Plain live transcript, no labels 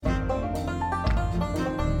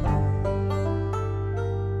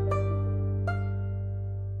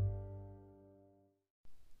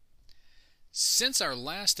Since our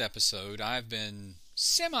last episode, I've been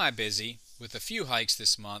semi-busy with a few hikes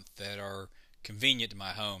this month that are convenient to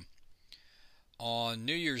my home. On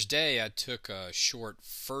New Year's Day, I took a short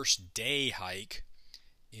first day hike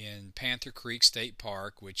in Panther Creek State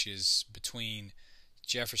Park, which is between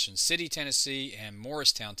Jefferson City, Tennessee and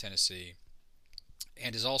Morristown, Tennessee,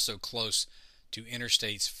 and is also close to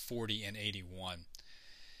Interstates 40 and 81.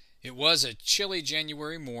 It was a chilly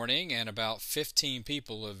January morning, and about 15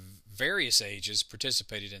 people of various ages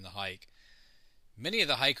participated in the hike. Many of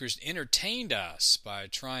the hikers entertained us by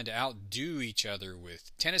trying to outdo each other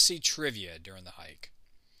with Tennessee trivia during the hike.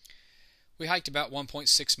 We hiked about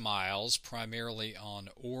 1.6 miles, primarily on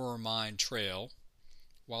Ore Mine Trail.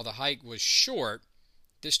 While the hike was short,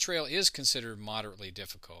 this trail is considered moderately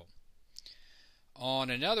difficult. On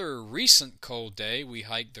another recent cold day, we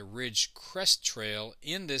hiked the Ridge Crest Trail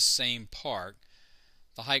in this same park.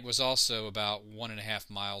 The hike was also about 1.5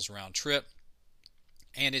 miles round trip,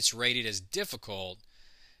 and it's rated as difficult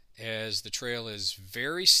as the trail is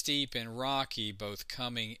very steep and rocky both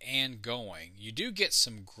coming and going. You do get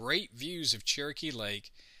some great views of Cherokee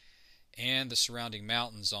Lake and the surrounding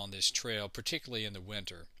mountains on this trail, particularly in the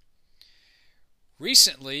winter.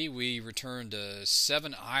 Recently, we returned to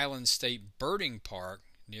Seven Island State Birding Park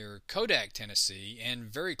near Kodak, Tennessee, and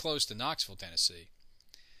very close to Knoxville, Tennessee.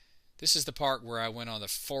 This is the park where I went on the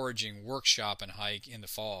foraging workshop and hike in the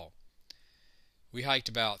fall. We hiked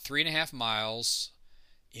about 3.5 miles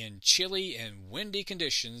in chilly and windy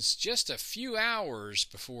conditions just a few hours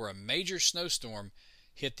before a major snowstorm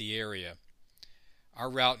hit the area.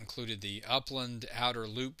 Our route included the Upland Outer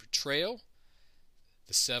Loop Trail,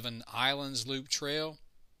 the Seven Islands Loop Trail,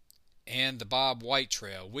 and the Bob White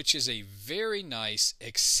Trail, which is a very nice,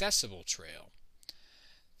 accessible trail.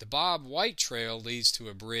 The Bob White Trail leads to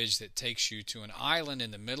a bridge that takes you to an island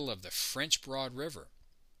in the middle of the French Broad River.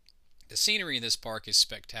 The scenery in this park is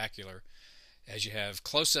spectacular, as you have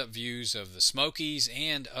close-up views of the Smokies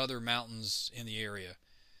and other mountains in the area.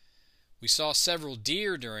 We saw several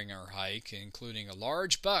deer during our hike, including a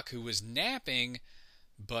large buck who was napping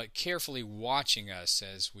but carefully watching us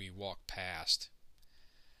as we walked past.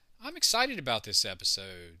 I'm excited about this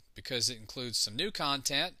episode because it includes some new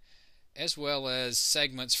content as well as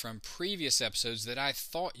segments from previous episodes that I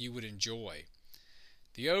thought you would enjoy.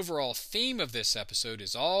 The overall theme of this episode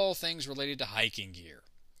is all things related to hiking gear.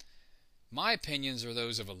 My opinions are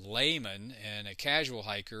those of a layman and a casual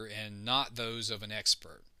hiker and not those of an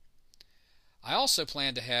expert. I also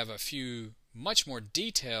plan to have a few much more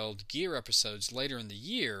detailed gear episodes later in the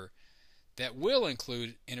year that will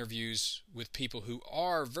include interviews with people who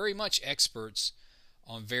are very much experts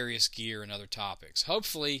on various gear and other topics.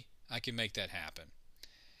 Hopefully, I can make that happen.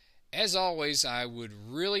 As always, I would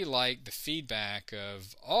really like the feedback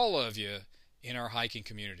of all of you in our hiking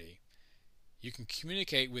community. You can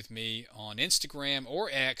communicate with me on Instagram or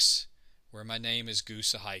X, where my name is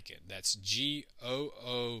Goosa Hikin. That's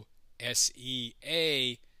GOOSEAHIKIN.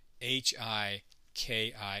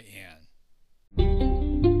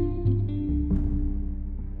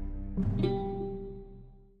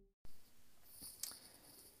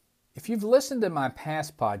 If you've listened to my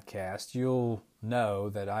past podcast, you'll know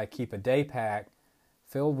that I keep a day pack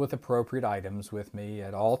filled with appropriate items with me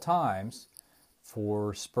at all times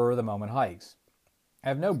for spur-of-the-moment hikes. I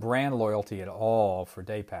have no brand loyalty at all for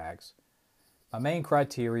day packs. My main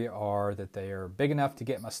criteria are that they are big enough to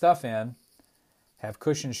get my stuff in, have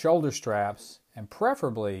cushioned shoulder straps, and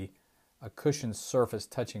preferably a cushioned surface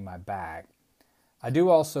touching my back. I do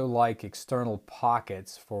also like external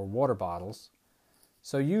pockets for water bottles,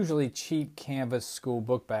 so usually cheap canvas school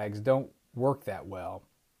book bags don't work that well.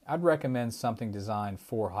 I'd recommend something designed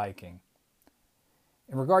for hiking.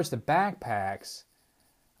 In regards to backpacks,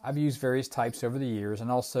 I've used various types over the years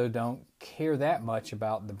and also don't care that much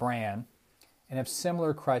about the brand and have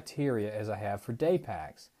similar criteria as I have for day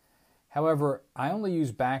packs. However, I only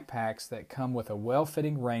use backpacks that come with a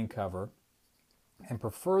well-fitting rain cover and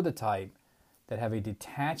prefer the type that have a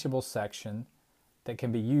detachable section that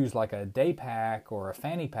can be used like a day pack or a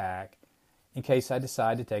fanny pack in case I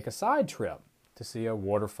decide to take a side trip to see a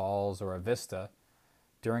waterfalls or a vista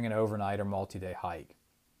during an overnight or multi-day hike.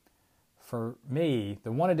 For me,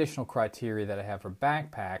 the one additional criteria that I have for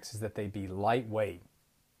backpacks is that they be lightweight.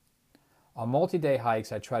 On multi-day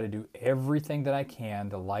hikes, I try to do everything that I can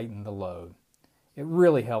to lighten the load. It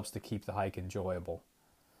really helps to keep the hike enjoyable.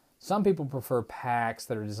 Some people prefer packs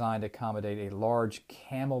that are designed to accommodate a large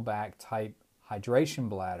camelback type hydration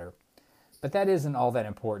bladder, but that isn't all that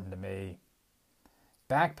important to me.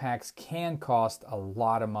 Backpacks can cost a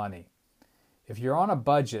lot of money. If you're on a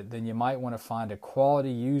budget, then you might want to find a quality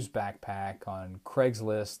used backpack on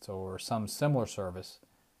Craigslist or some similar service.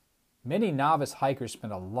 Many novice hikers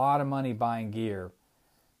spend a lot of money buying gear,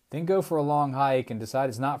 then go for a long hike and decide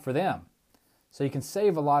it's not for them. So you can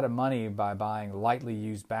save a lot of money by buying lightly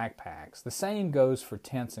used backpacks. The same goes for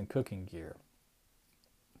tents and cooking gear.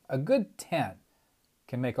 A good tent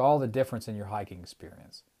can make all the difference in your hiking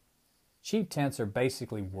experience. Cheap tents are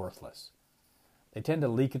basically worthless. They tend to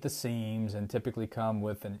leak at the seams and typically come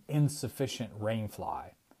with an insufficient rainfly.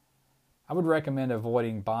 I would recommend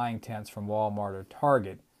avoiding buying tents from Walmart or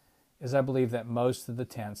Target, as I believe that most of the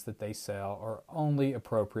tents that they sell are only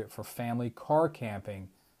appropriate for family car camping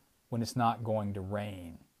when it's not going to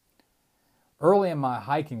rain. Early in my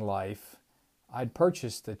hiking life, I'd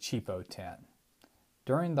purchased a cheapo tent.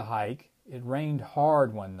 During the hike, it rained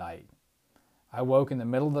hard one night. I woke in the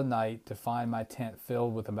middle of the night to find my tent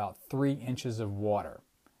filled with about 3 inches of water.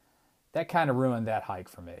 That kind of ruined that hike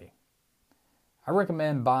for me. I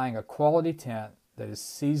recommend buying a quality tent that is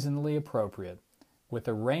seasonally appropriate with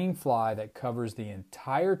a rain fly that covers the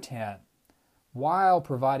entire tent while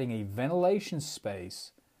providing a ventilation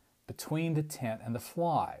space between the tent and the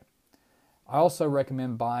fly. I also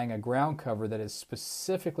recommend buying a ground cover that is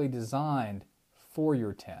specifically designed for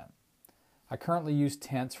your tent. I currently use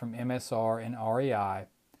tents from MSR and REI.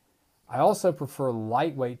 I also prefer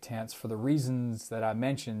lightweight tents for the reasons that I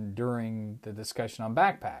mentioned during the discussion on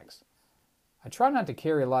backpacks. I try not to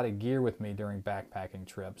carry a lot of gear with me during backpacking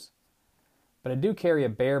trips, but I do carry a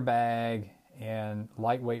bear bag and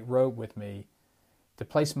lightweight rope with me to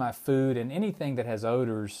place my food and anything that has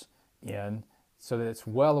odors in so that it's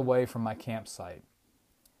well away from my campsite.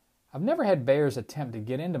 I've never had bears attempt to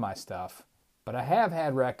get into my stuff, but I have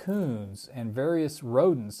had raccoons and various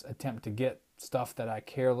rodents attempt to get stuff that I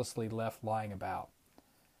carelessly left lying about.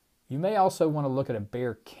 You may also want to look at a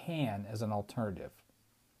bear can as an alternative.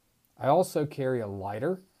 I also carry a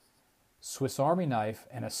lighter, Swiss Army knife,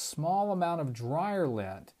 and a small amount of dryer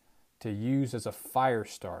lint to use as a fire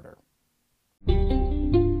starter.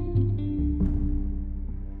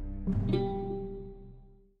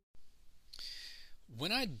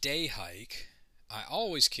 When I day hike, I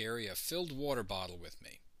always carry a filled water bottle with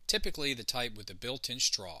me, typically the type with the built-in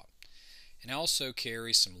straw, and I also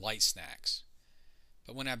carry some light snacks.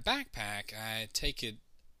 But when I backpack, I take it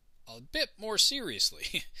a bit more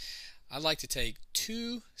seriously. I like to take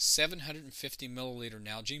 2 750 milliliter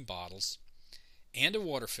Nalgene bottles and a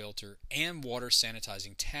water filter and water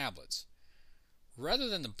sanitizing tablets. Rather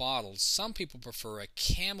than the bottles, some people prefer a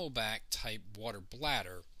Camelback type water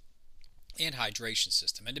bladder and hydration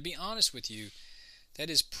system. And to be honest with you, that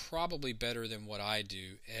is probably better than what I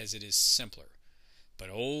do, as it is simpler. But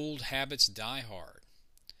old habits die hard.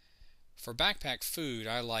 For backpack food,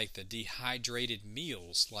 I like the dehydrated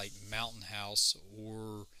meals like Mountain House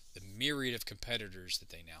or the myriad of competitors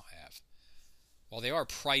that they now have. While they are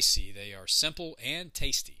pricey, they are simple and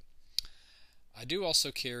tasty. I do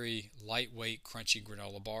also carry lightweight crunchy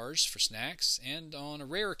granola bars for snacks, and on a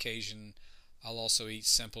rare occasion I'll also eat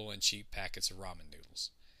simple and cheap packets of ramen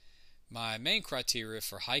noodles. My main criteria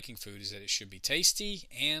for hiking food is that it should be tasty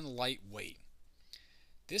and lightweight.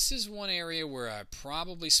 This is one area where I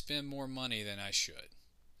probably spend more money than I should.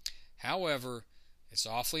 However, it's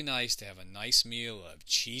awfully nice to have a nice meal of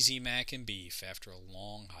cheesy mac and beef after a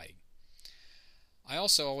long hike. I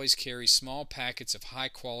also always carry small packets of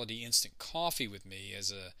high-quality instant coffee with me,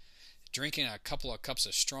 as drinking a couple of cups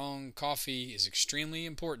of strong coffee is extremely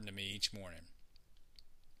important to me each morning.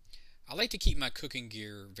 I like to keep my cooking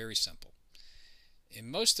gear very simple.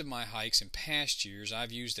 In most of my hikes in past years,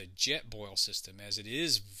 I've used a jet boil system, as it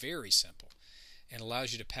is very simple and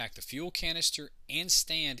allows you to pack the fuel canister and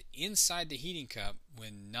stand inside the heating cup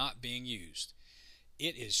when not being used.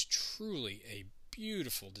 It is truly a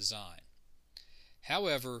beautiful design.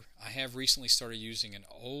 However, I have recently started using an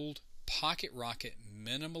old Pocket Rocket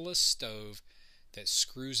minimalist stove that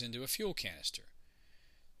screws into a fuel canister.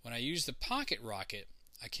 When I use the Pocket Rocket,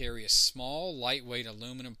 I carry a small, lightweight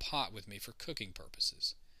aluminum pot with me for cooking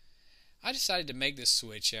purposes. I decided to make this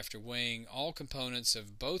switch after weighing all components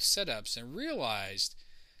of both setups and realized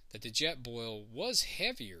that the Jetboil was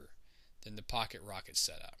heavier than the Pocket Rocket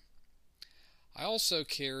setup. I also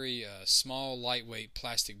carry a small, lightweight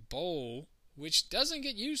plastic bowl, which doesn't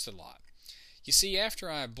get used a lot. You see,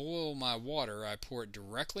 after I boil my water, I pour it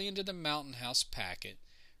directly into the Mountain House packet,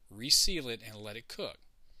 reseal it, and let it cook.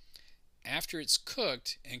 After it's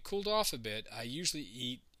cooked and cooled off a bit, I usually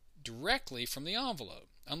eat directly from the envelope,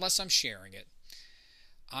 unless I'm sharing it.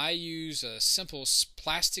 I use a simple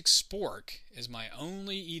plastic spork as my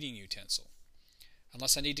only eating utensil,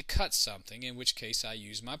 unless I need to cut something, in which case I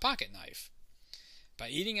use my pocket knife. By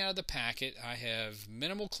eating out of the packet, I have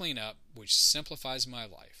minimal cleanup, which simplifies my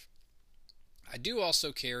life. I do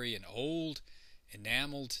also carry an old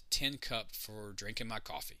enameled tin cup for drinking my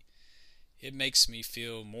coffee. It makes me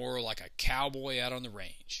feel more like a cowboy out on the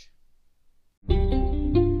range.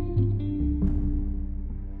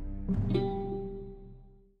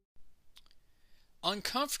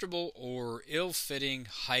 Uncomfortable or ill-fitting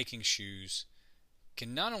hiking shoes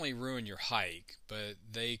can not only ruin your hike, but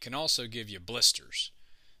they can also give you blisters,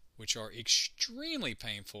 which are extremely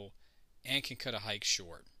painful and can cut a hike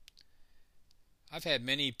short. I've had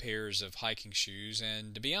many pairs of hiking shoes,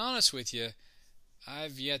 and to be honest with you,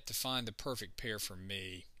 I've yet to find the perfect pair for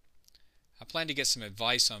me. I plan to get some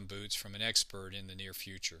advice on boots from an expert in the near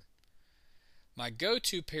future. My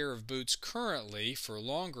go-to pair of boots currently for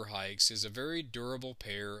longer hikes is a very durable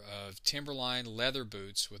pair of Timberline leather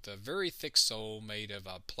boots with a very thick sole made of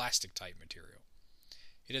a plastic-type material.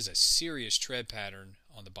 It has a serious tread pattern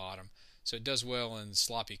on the bottom, so it does well in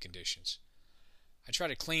sloppy conditions. I try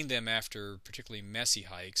to clean them after particularly messy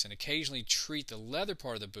hikes and occasionally treat the leather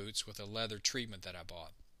part of the boots with a leather treatment that I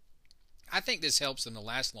bought. I think this helps them to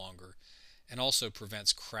last longer and also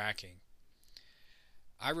prevents cracking.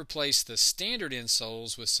 I replaced the standard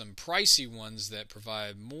insoles with some pricey ones that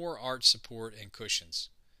provide more arch support and cushions.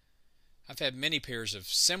 I've had many pairs of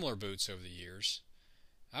similar boots over the years.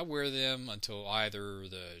 I wear them until either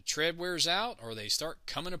the tread wears out or they start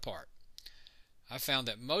coming apart. I found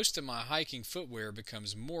that most of my hiking footwear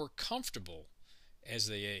becomes more comfortable as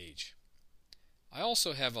they age. I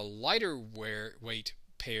also have a lighter weight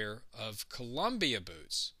pair of Columbia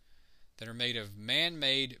boots that are made of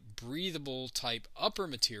man-made breathable type upper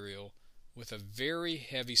material with a very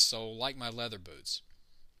heavy sole like my leather boots.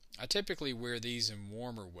 I typically wear these in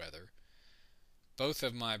warmer weather. Both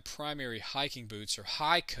of my primary hiking boots are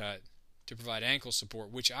high cut to provide ankle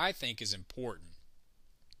support, which I think is important.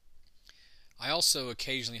 I also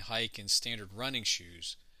occasionally hike in standard running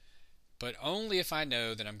shoes, but only if I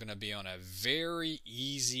know that I'm going to be on a very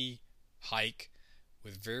easy hike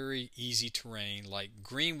with very easy terrain like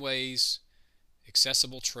greenways,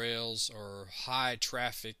 accessible trails, or high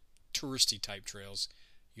traffic touristy type trails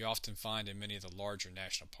you often find in many of the larger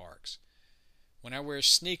national parks. When I wear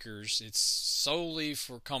sneakers, it's solely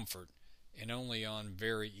for comfort and only on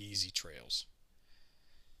very easy trails.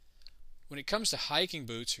 When it comes to hiking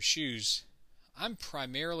boots or shoes, I'm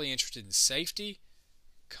primarily interested in safety,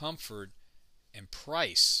 comfort, and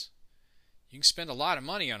price. You can spend a lot of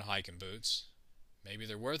money on hiking boots. Maybe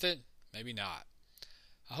they're worth it, maybe not.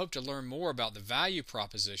 I hope to learn more about the value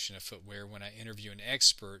proposition of footwear when I interview an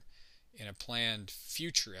expert in a planned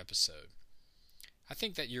future episode. I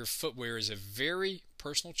think that your footwear is a very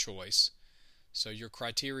personal choice, so your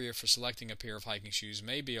criteria for selecting a pair of hiking shoes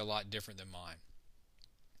may be a lot different than mine.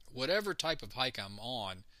 Whatever type of hike I'm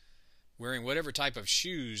on, wearing whatever type of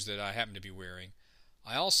shoes that I happen to be wearing,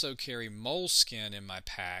 I also carry moleskin in my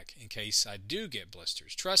pack in case I do get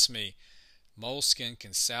blisters. Trust me, moleskin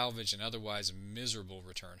can salvage an otherwise miserable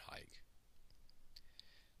return hike.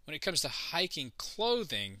 When it comes to hiking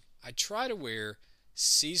clothing, I try to wear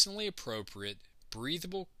seasonally appropriate,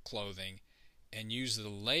 breathable clothing and use the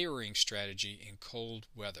layering strategy in cold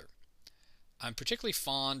weather. I'm particularly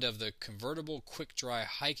fond of the convertible quick-dry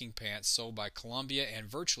hiking pants sold by Columbia and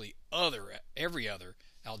virtually every other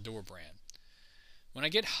outdoor brand. When I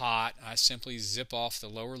get hot, I simply zip off the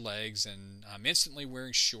lower legs and I'm instantly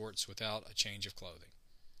wearing shorts without a change of clothing.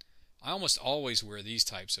 I almost always wear these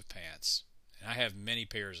types of pants, and I have many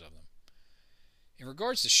pairs of them. In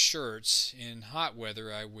regards to shirts, in hot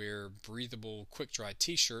weather I wear breathable quick-dry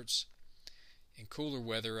t-shirts. In cooler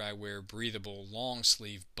weather I wear breathable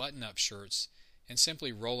long-sleeve button-up shirts and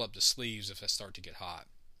simply roll up the sleeves if I start to get hot.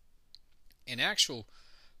 In actual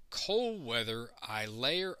cold weather I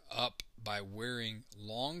layer up by wearing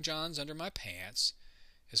long johns under my pants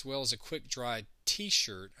as well as a quick-dry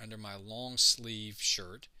t-shirt under my long-sleeve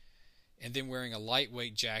shirt and then wearing a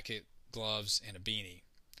lightweight jacket, gloves, and a beanie.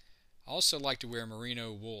 I also like to wear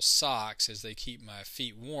merino wool socks as they keep my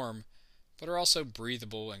feet warm but are also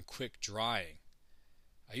breathable and quick drying.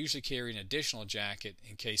 I usually carry an additional jacket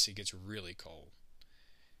in case it gets really cold.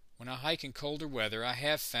 When I hike in colder weather, I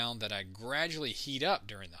have found that I gradually heat up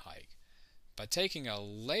during the hike. By taking a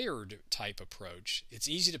layered type approach, it's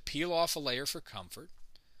easy to peel off a layer for comfort.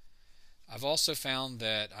 I've also found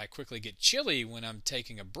that I quickly get chilly when I'm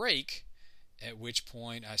taking a break, at which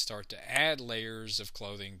point I start to add layers of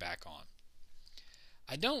clothing back on.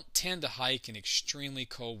 I don't tend to hike in extremely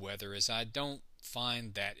cold weather as I don't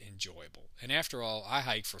find that enjoyable. And after all, I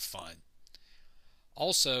hike for fun.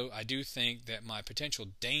 Also, I do think that my potential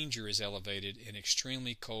danger is elevated in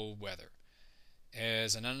extremely cold weather.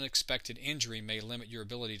 as an unexpected injury may limit your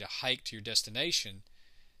ability to hike to your destination,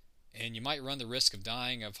 and you might run the risk of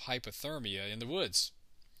dying of hypothermia in the woods.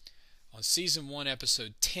 On Season 1,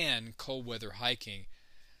 Episode 10, Cold Weather Hiking,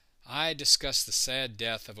 I discussed the sad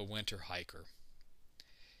death of a winter hiker.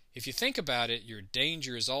 If you think about it, your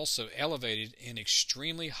danger is also elevated in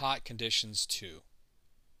extremely hot conditions too.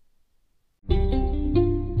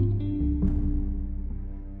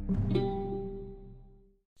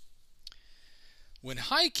 When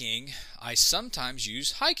hiking, I sometimes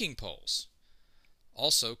use hiking poles,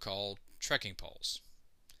 also called trekking poles,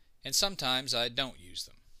 and sometimes I don't use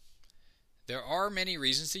them. There are many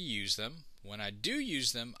reasons to use them. When I do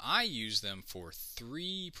use them, I use them for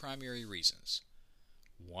 3 primary reasons.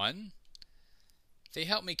 1, they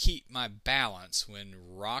help me keep my balance when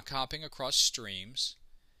rock hopping across streams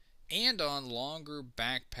and on longer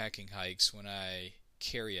backpacking hikes when I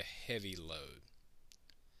carry a heavy load.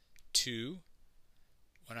 2,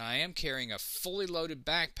 when I am carrying a fully loaded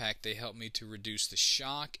backpack, they help me to reduce the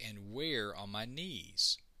shock and wear on my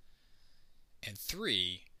knees. And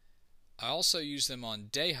 3, I also use them on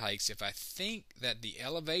day hikes if I think that the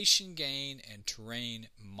elevation gain and terrain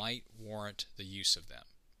might warrant the use of them.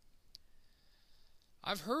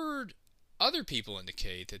 I've heard other people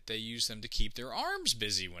indicate that they use them to keep their arms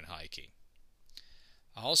busy when hiking.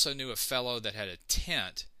 I also knew a fellow that had a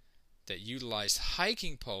tent that utilized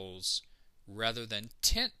hiking poles rather than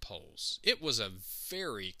tent poles. It was a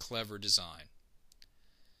very clever design.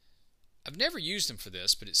 I've never used them for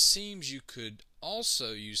this, but it seems you could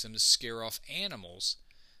also use them to scare off animals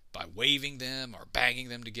by waving them or banging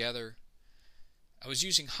them together. I was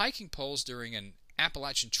using hiking poles during an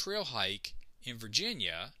Appalachian Trail hike in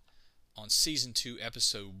Virginia on Season 2,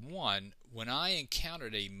 Episode 1, when I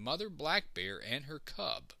encountered a mother black bear and her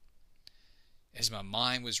cub. As my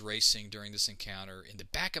mind was racing during this encounter, in the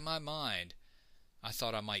back of my mind, I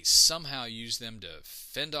thought I might somehow use them to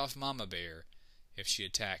fend off Mama Bear if she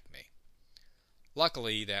attacked me.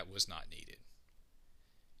 Luckily, that was not needed.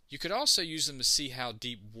 You could also use them to see how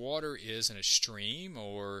deep water is in a stream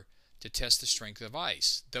or to test the strength of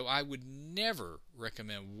ice, though I would never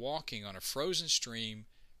recommend walking on a frozen stream,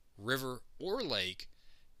 river, or lake,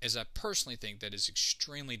 as I personally think that is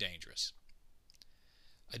extremely dangerous.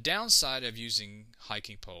 A downside of using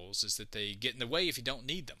hiking poles is that they get in the way if you don't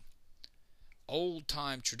need them.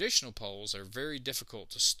 Old-time traditional poles are very difficult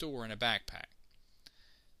to store in a backpack.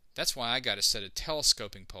 That's why I got a set of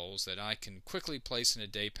telescoping poles that I can quickly place in a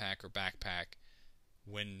day pack or backpack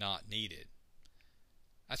when not needed.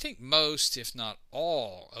 I think most, if not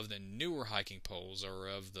all, of the newer hiking poles are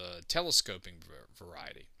of the telescoping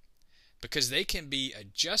variety because they can be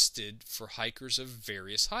adjusted for hikers of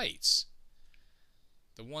various heights.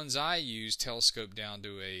 The ones I use telescope down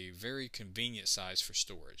to a very convenient size for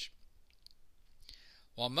storage.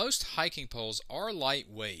 While most hiking poles are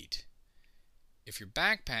lightweight, if you're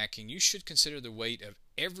backpacking, you should consider the weight of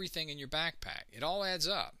everything in your backpack. It all adds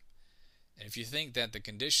up. And if you think that the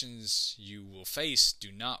conditions you will face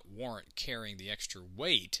do not warrant carrying the extra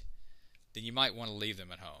weight, then you might want to leave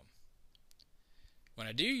them at home. When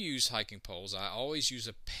I do use hiking poles, I always use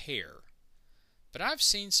a pair. But I've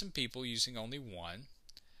seen some people using only one.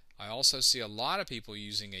 I also see a lot of people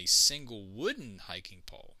using a single wooden hiking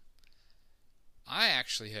pole. I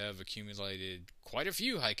actually have accumulated quite a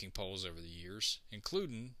few hiking poles over the years,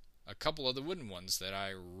 including a couple of the wooden ones that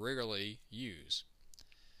I rarely use.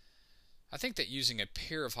 I think that using a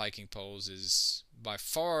pair of hiking poles is by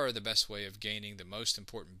far the best way of gaining the most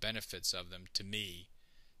important benefits of them to me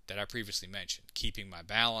that I previously mentioned. Keeping my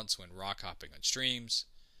balance when rock hopping on streams,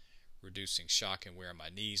 reducing shock and wear on my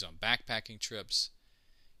knees on backpacking trips,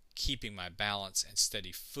 keeping my balance and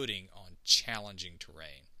steady footing on challenging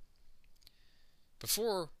terrain.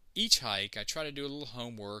 Before each hike, I try to do a little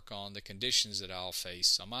homework on the conditions that I'll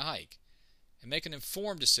face on my hike and make an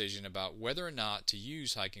informed decision about whether or not to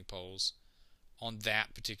use hiking poles on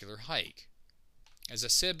that particular hike. As I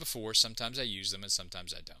said before, sometimes I use them and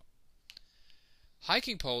sometimes I don't.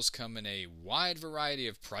 Hiking poles come in a wide variety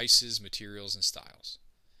of prices, materials, and styles.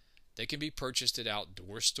 They can be purchased at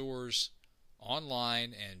outdoor stores,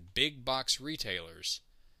 online, and big box retailers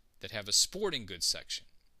that have a sporting goods section.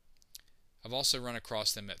 I've also run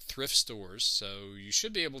across them at thrift stores, so you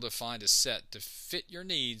should be able to find a set to fit your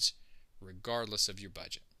needs regardless of your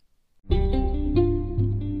budget.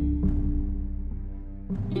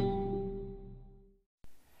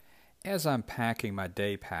 As I'm packing my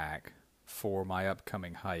day pack for my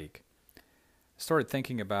upcoming hike, I started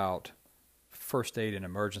thinking about first aid and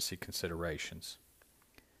emergency considerations.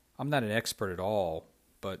 I'm not an expert at all,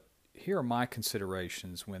 but here are my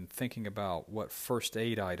considerations when thinking about what first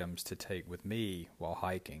aid items to take with me while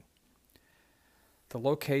hiking. The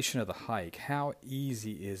location of the hike. How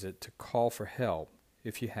easy is it to call for help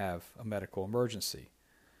if you have a medical emergency?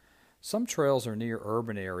 Some trails are near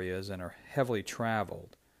urban areas and are heavily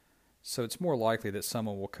traveled, so it's more likely that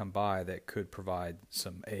someone will come by that could provide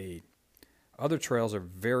some aid. Other trails are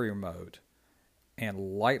very remote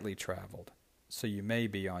and lightly traveled, so you may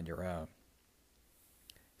be on your own.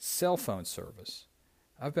 Cell phone service.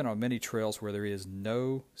 I've been on many trails where there is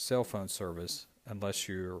no cell phone service unless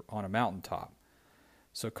you're on a mountaintop,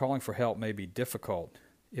 so calling for help may be difficult,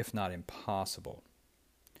 if not impossible.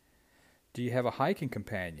 Do you have a hiking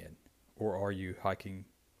companion, or are you hiking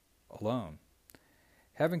alone?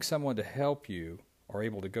 Having someone to help you or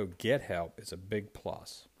able to go get help is a big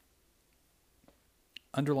plus.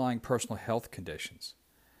 Underlying personal health conditions.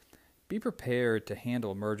 Be prepared to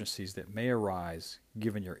handle emergencies that may arise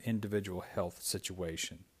given your individual health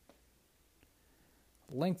situation.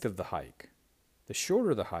 Length of the hike. The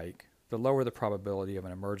shorter the hike, the lower the probability of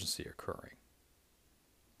an emergency occurring.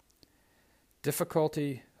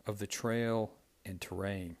 Difficulty of the trail and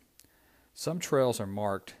terrain. Some trails are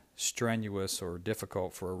marked strenuous or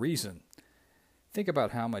difficult for a reason. Think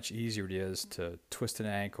about how much easier it is to twist an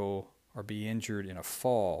ankle or be injured in a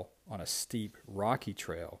fall on a steep, rocky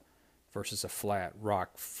trail versus a flat,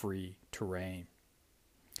 rock-free terrain.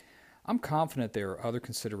 I'm confident there are other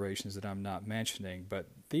considerations that I'm not mentioning, but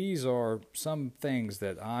these are some things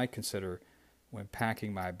that I consider when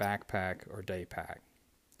packing my backpack or day pack.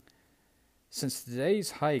 Since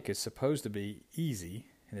today's hike is supposed to be easy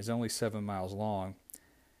and is only 7 miles long,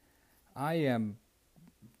 I am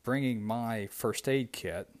bringing my first aid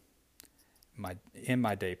kit in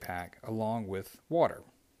my day pack along with water.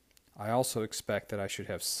 I also expect that I should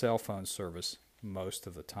have cell phone service most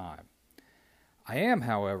of the time. I am,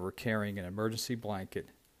 however, carrying an emergency blanket,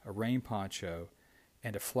 a rain poncho,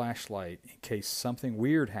 and a flashlight in case something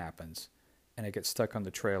weird happens and I get stuck on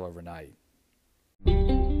the trail overnight.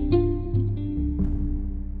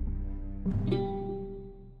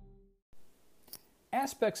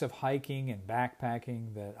 Aspects of hiking and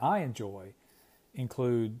backpacking that I enjoy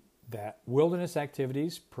include that wilderness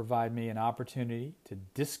activities provide me an opportunity to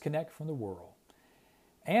disconnect from the world,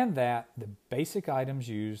 and that the basic items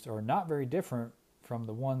used are not very different from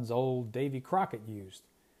the ones old Davy Crockett used,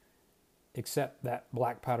 except that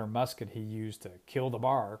black powder musket he used to kill the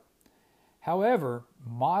bar. However,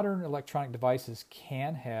 modern electronic devices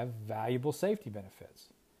can have valuable safety benefits.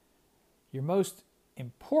 Your most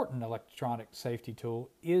important electronic safety tool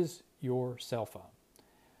is your cell phone.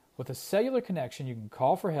 With a cellular connection, you can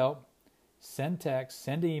call for help, send texts,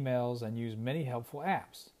 send emails, and use many helpful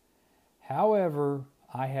apps. However,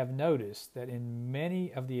 I have noticed that in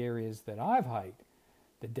many of the areas that I've hiked,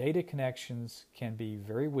 the data connections can be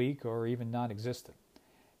very weak or even non-existent.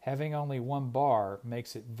 Having only one bar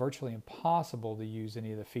makes it virtually impossible to use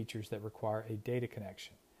any of the features that require a data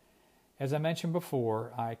connection. As I mentioned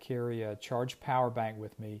before, I carry a charged power bank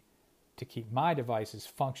with me to keep my devices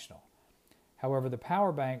functional. However, the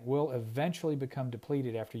power bank will eventually become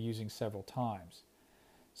depleted after using several times.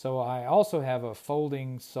 So I also have a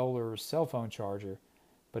folding solar cell phone charger,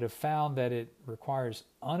 but have found that it requires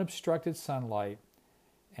unobstructed sunlight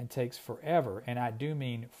and takes forever, and I do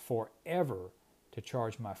mean forever, to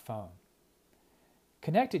charge my phone.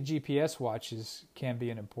 Connected GPS watches can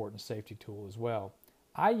be an important safety tool as well.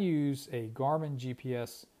 I use a Garmin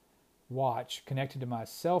GPS watch connected to my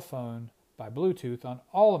cell phone by Bluetooth on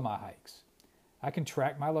all of my hikes. I can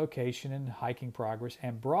track my location and hiking progress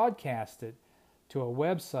and broadcast it to a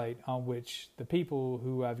website on which the people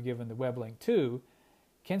who I've given the web link to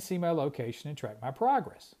can see my location and track my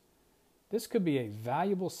progress. This could be a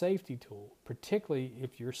valuable safety tool, particularly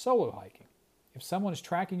if you're solo hiking. If someone is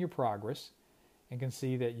tracking your progress and can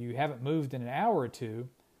see that you haven't moved in an hour or two,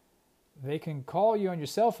 they can call you on your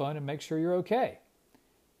cell phone and make sure you're okay.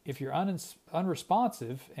 If you're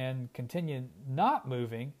unresponsive and continue not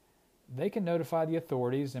moving, they can notify the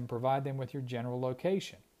authorities and provide them with your general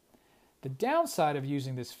location. The downside of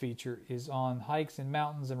using this feature is on hikes in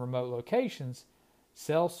mountains and remote locations,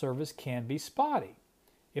 cell service can be spotty,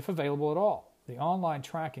 if available at all. The online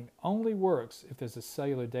tracking only works if there's a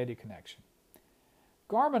cellular data connection.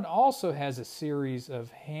 Garmin also has a series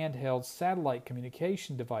of handheld satellite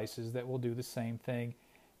communication devices that will do the same thing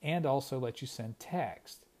and also let you send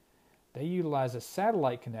text. They utilize a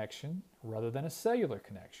satellite connection rather than a cellular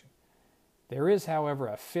connection. There is, however,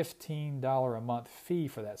 a $15 a month fee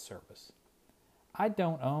for that service. I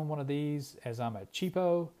don't own one of these as I'm a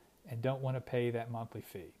cheapo and don't want to pay that monthly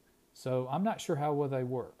fee, so I'm not sure how well they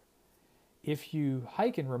work. If you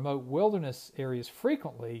hike in remote wilderness areas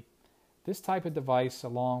frequently, this type of device,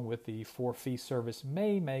 along with the for-fee service,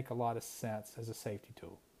 may make a lot of sense as a safety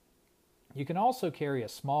tool. You can also carry a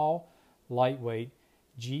small, lightweight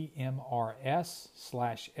GMRS/FRS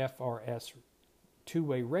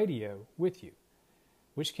two-way radio with you,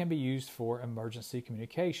 which can be used for emergency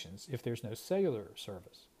communications if there's no cellular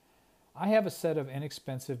service. I have a set of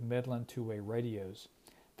inexpensive Midland two-way radios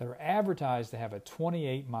that are advertised to have a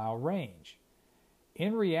 28-mile range.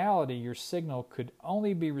 In reality, your signal could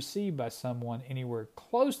only be received by someone anywhere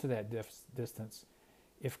close to that distance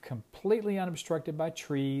if completely unobstructed by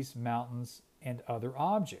trees, mountains, and other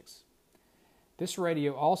objects. This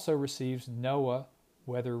radio also receives NOAA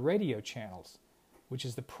weather radio channels, which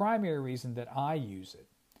is the primary reason that I use it.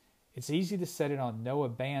 It's easy to set it on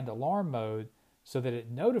NOAA band alarm mode so that it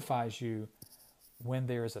notifies you when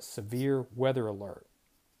there is a severe weather alert.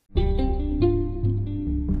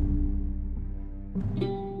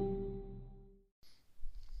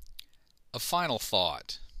 A final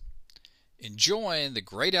thought. Enjoying the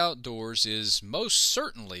great outdoors is most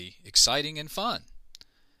certainly exciting and fun,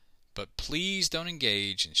 but please don't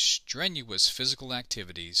engage in strenuous physical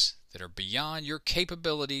activities that are beyond your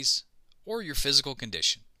capabilities or your physical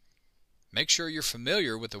condition. Make sure you're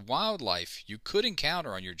familiar with the wildlife you could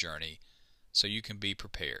encounter on your journey so you can be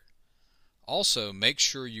prepared. Also, make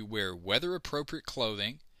sure you wear weather-appropriate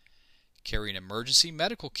clothing, carry an emergency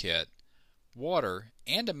medical kit, water,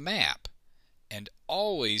 and a map, and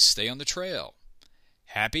always stay on the trail.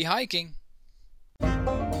 Happy hiking!